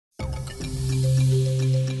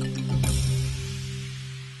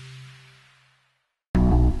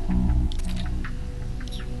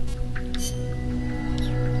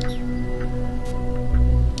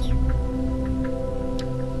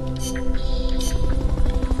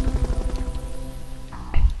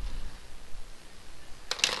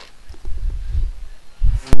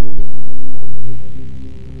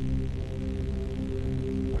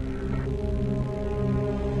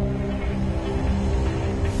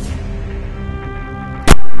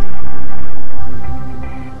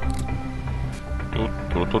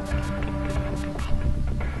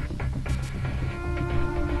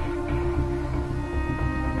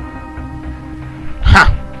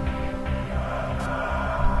¡Ja!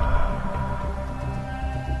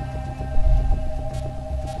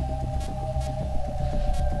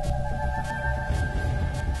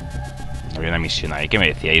 Había una misión ahí que me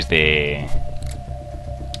decíais de...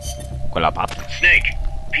 con la paz. Snake,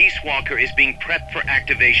 Peace Walker is being prepped for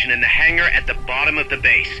activation in the hangar at the bottom of the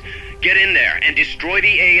base. Get in there and destroy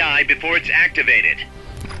the AI before it's activated.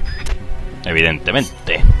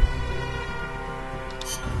 Evidentemente.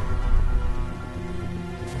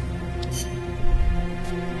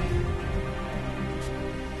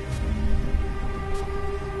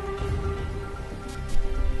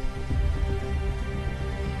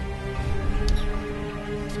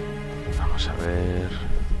 Vamos a ver.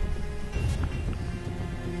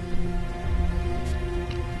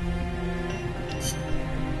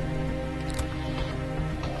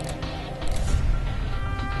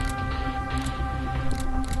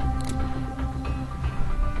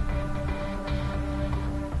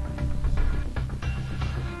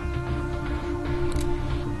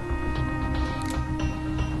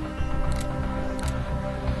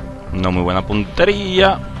 No muy buena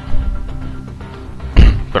puntería,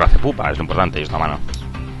 pero hace pupa, es lo importante, y es la mano.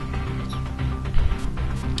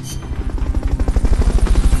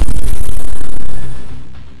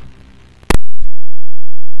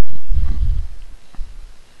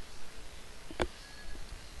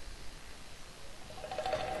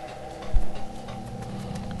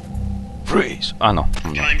 Freeze. Ah, no.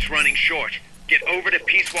 Time's running short. Get over to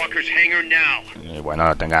Peace Walker's hangar now. Bueno,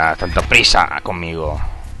 no tengas tanta prisa conmigo.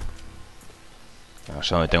 No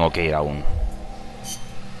sé dónde tengo que ir aún.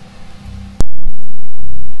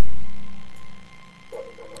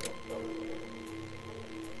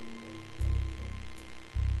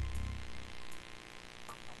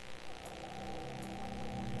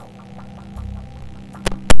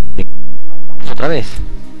 ¿Otra vez?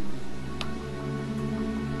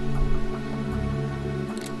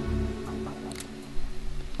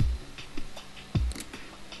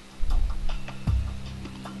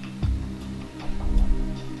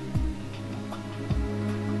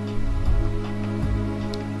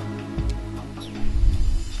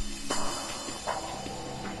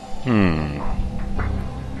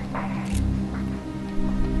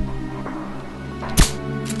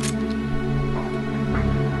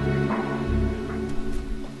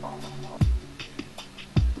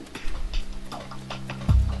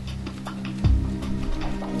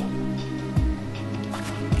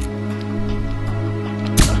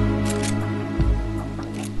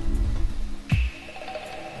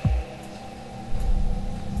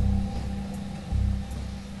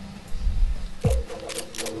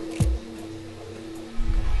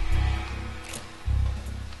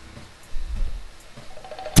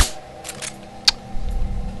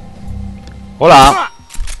 Hola.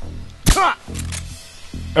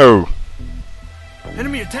 Oh.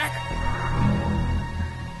 Enemy attack.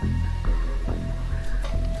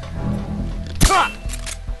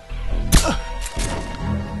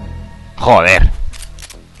 Joder.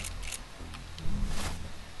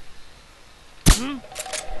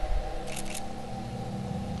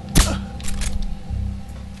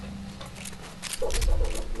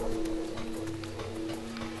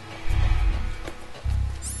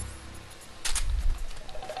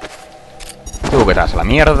 Tú que te das a la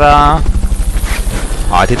mierda.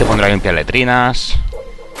 A ti te pondré a limpiar letrinas.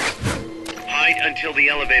 Hide until the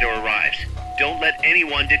elevator arrives. Don't let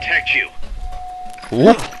anyone detect you.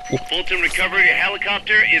 Fulton recovery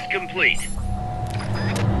helicopter is complete.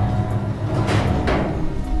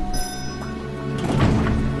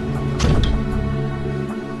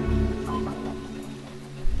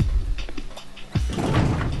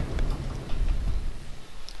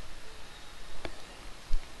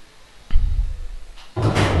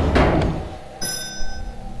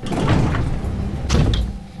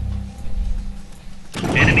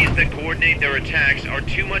 Enemies that coordinate their attacks are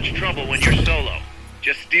too much trouble when you're solo.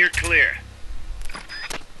 Just steer clear.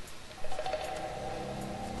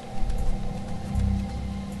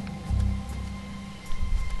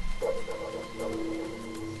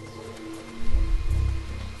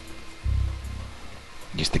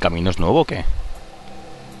 ¿Y este camino es nuevo o qué?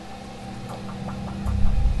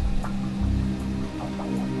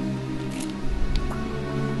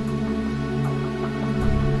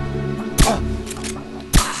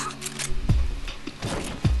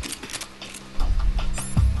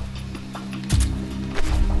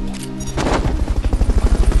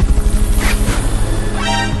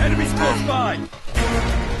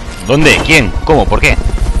 ¿Dónde? ¿Quién? ¿Cómo? ¿Por qué?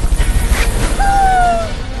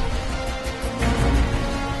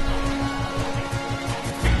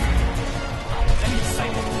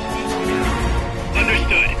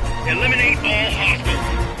 All hostiles.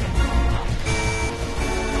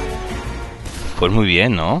 Pues muy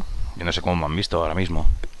bien, ¿no? Yo no sé cómo me han visto ahora mismo.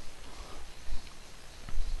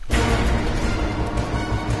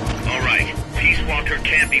 All right. Peace Walker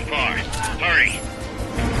can't be far. Hurry.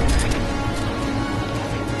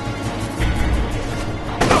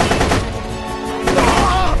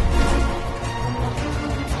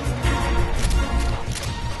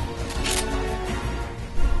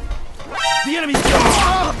 The enemy's coming!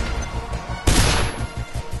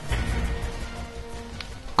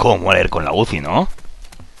 ¿Cómo leer con la UCI, no?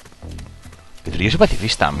 Pero yo soy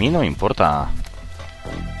pacifista, a mí no me importa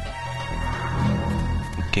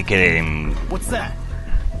que queden... What's that?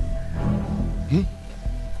 ¿Eh?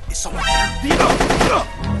 Is someone there?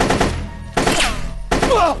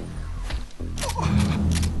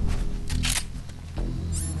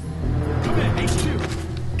 Come in,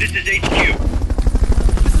 HQ. This is HQ.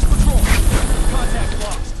 This is patrol. Contact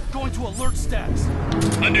lost. Going to alert status.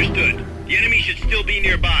 Understood. The enemy should still be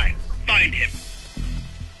nearby. Find him.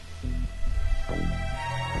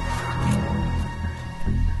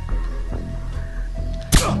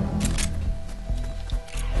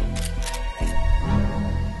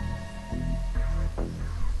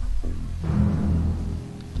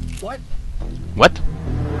 What? ¿What?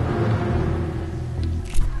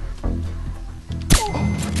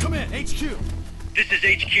 Come in, HQ. This is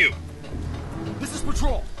HQ. This is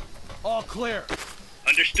patrol. All clear.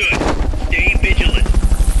 Understood. Stay vigilant.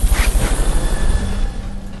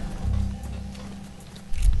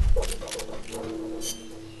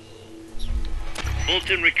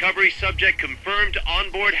 Fulton recovery subject confirmed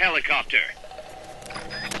onboard helicopter.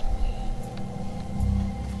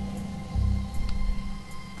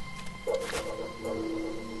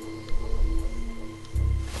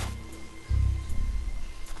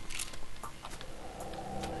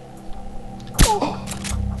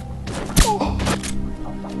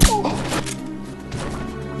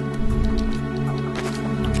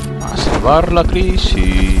 A salvar la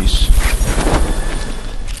crisis.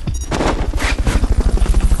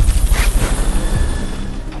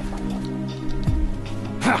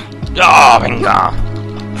 ¡Ah, venga!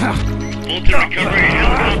 Fulton recovery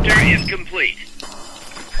helicopter is complete.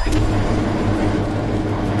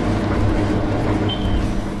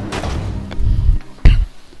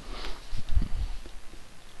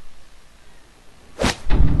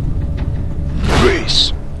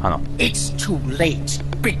 Chris. Ah, no. It's too late,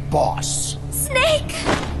 Big Boss. Snake!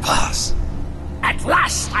 Boss. At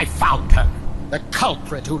last I found her. The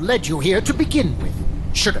culprit who led you here to begin with.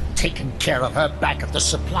 Should have taken care of her back at the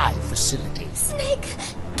supply facility. Snake,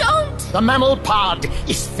 don't! The mammal pod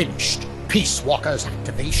is finished. Peace Walker's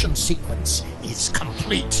activation sequence is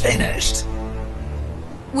complete. Finished?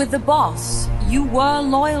 With the boss, you were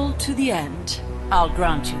loyal to the end. I'll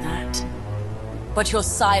grant you that. But your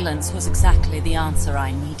silence was exactly the answer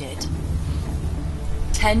I needed.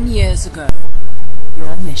 10 years ago,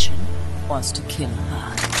 your mission was to kill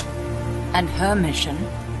her. And her mission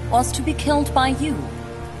was to be killed by you.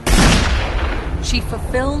 She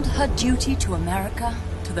fulfilled her duty to America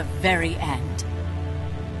to the very end.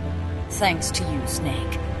 Thanks to you,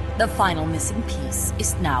 Snake, the final missing piece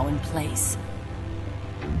is now in place.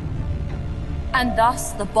 And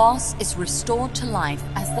thus, the boss is restored to life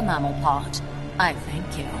as the mammal part. I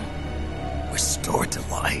thank you. Restored to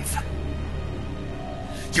life?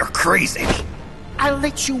 You're crazy. I'll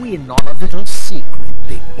let you in on a little secret,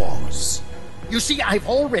 Big Boss. You see, I've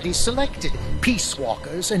already selected Peace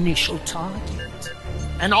Walker's initial target.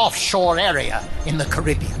 An offshore area in the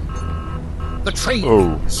Caribbean. The trade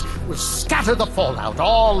winds will scatter the fallout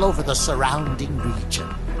all over the surrounding region.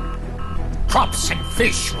 Crops and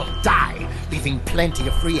fish will die, leaving plenty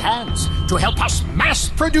of free hands to help us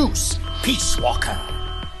mass-produce Peace Walker.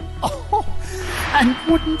 Oh, and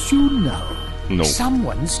wouldn't you know, No.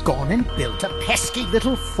 someone's gone and built a pesky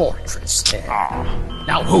little fortress there.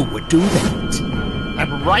 Now who would do that?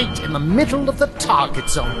 And right in the middle of the target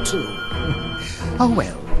zone, too. Oh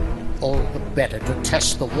well, all the better to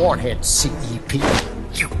test the warhead, CEP.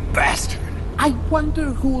 You bastard! I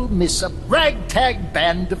wonder who'll miss a ragtag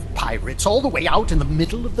band of pirates all the way out in the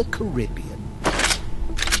middle of the Caribbean.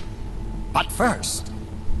 But first,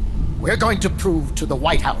 we're going to prove to the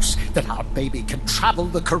White House that our baby can travel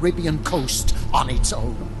the Caribbean coast on its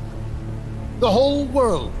own. The whole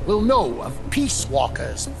world will know of Peace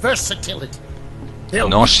Walker's versatility. They'll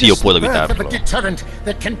No, sí, yo witness puedo the birth of a evitarlo. deterrent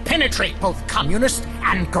that can penetrate both communist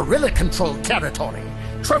and guerrilla-controlled territory,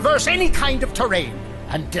 traverse any kind of terrain,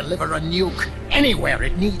 and deliver a nuke anywhere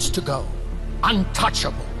it needs to go.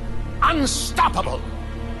 Untouchable, unstoppable,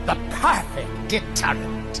 the perfect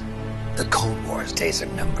deterrent. The Cold War's days are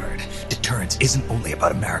numbered. Deterrence isn't only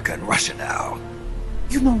about America and Russia now.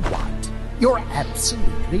 You know what? You're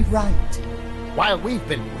absolutely right. While we've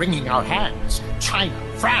been wringing our hands, China,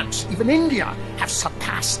 France, even India have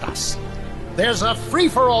surpassed us. There's a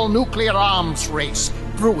free-for-all nuclear arms race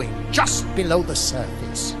brewing just below the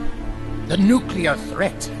surface. The nuclear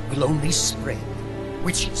threat will only spread,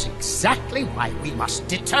 which is exactly why we must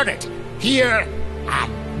deter it here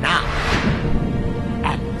and now.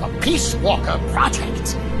 And the Peace Walker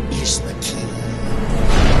Project is the key.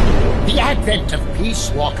 The advent of Peace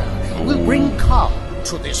Walker will bring calm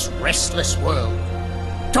to this restless world.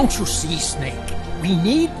 Don't you see, Snake? We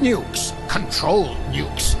need nukes, controlled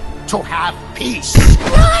nukes, to have peace.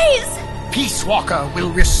 Rise! Peace Walker will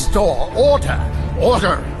restore order.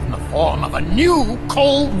 Order in the form of a new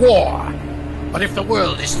Cold War. But if the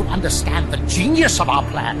world is to understand the genius of our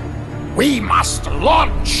plan, we must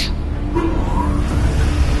launch.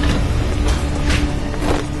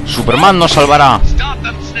 Superman nos salvará. Stop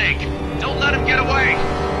them, Snake. Don't let him get away.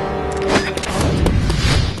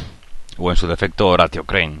 O en su defecto Horatio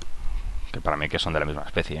Crane, que para mí que son de la misma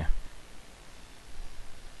especie.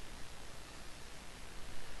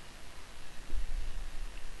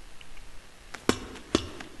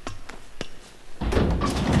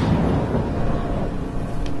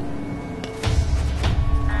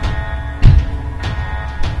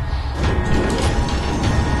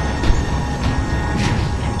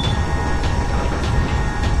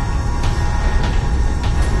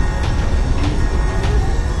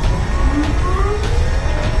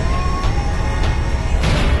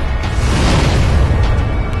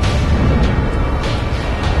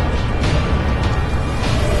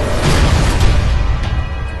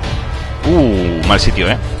 Mal sitio,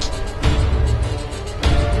 ¿eh?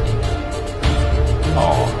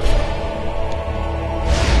 Oh.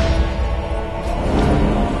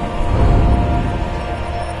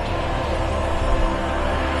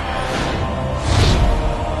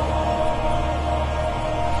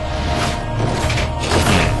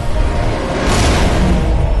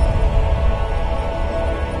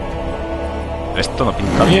 Esto no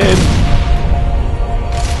pinta bien.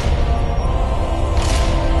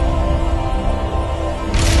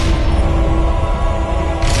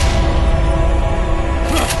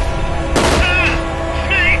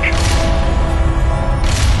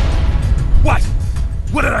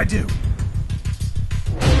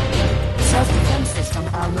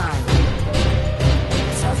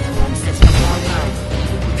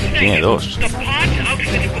 Tiene dos. The pod's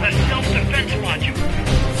outfitted with a self-defense module.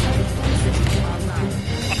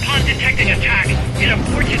 Upon detecting attack, it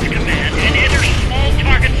aborts its command and enters small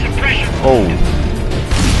target suppression. Oh.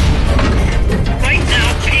 Right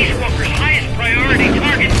now, Peace Walker's highest priority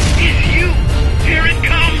target is you. Here it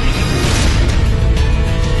comes.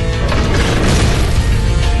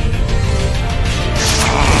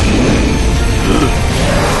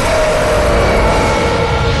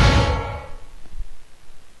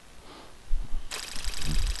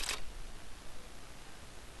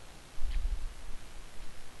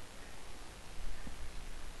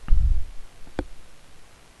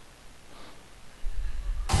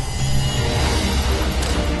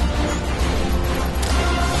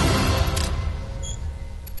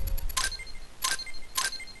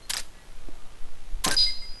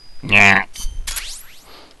 Ña.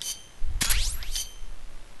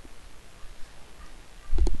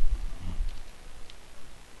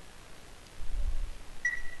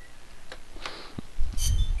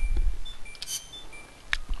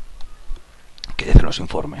 ¿Qué dicen los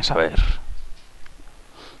informes? A ver.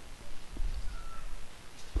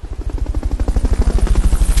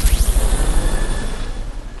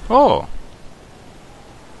 Oh.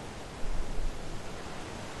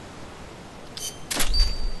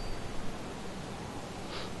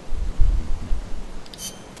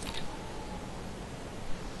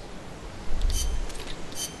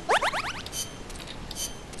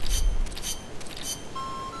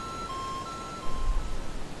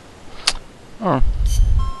 Oh.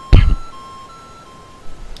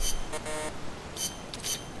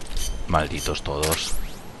 Malditos todos.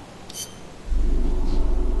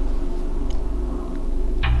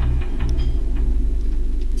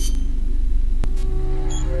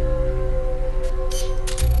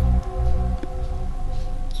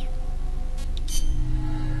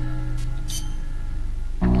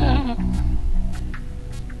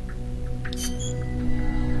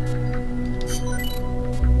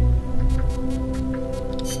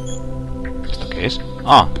 ¿Esto qué es?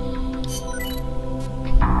 Ah.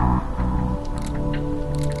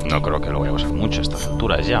 No creo que lo voy a usar mucho a estas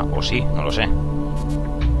alturas ya. O sí, no lo sé.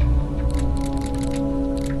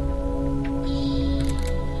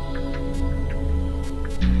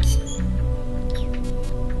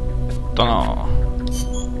 Esto no.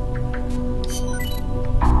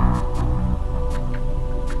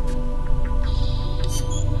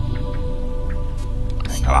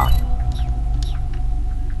 Venga, va.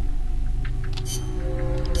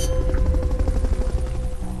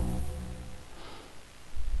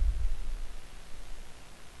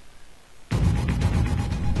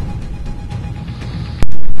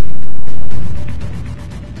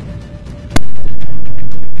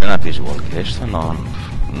 Una Peace Walker, esto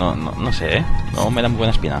no sé, ¿eh? No me da muy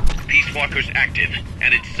buena espina. Peace Walker's active,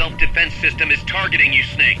 and its self-defense system is targeting you,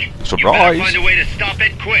 Snake. Surprise! You better find a way to stop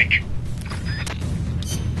it quick.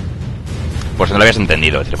 Pues no lo habías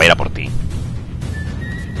entendido, es decir, va a ir a por ti.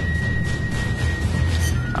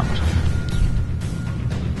 Vamos a ver.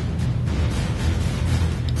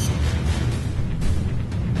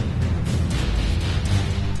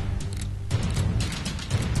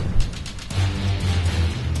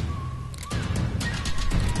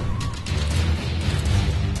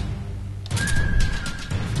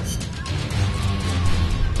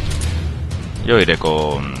 Yo iré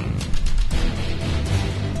con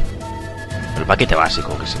el paquete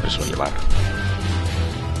básico que siempre suelo llevar.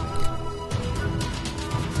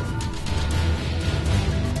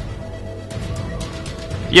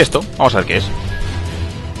 Y esto, vamos a ver qué es.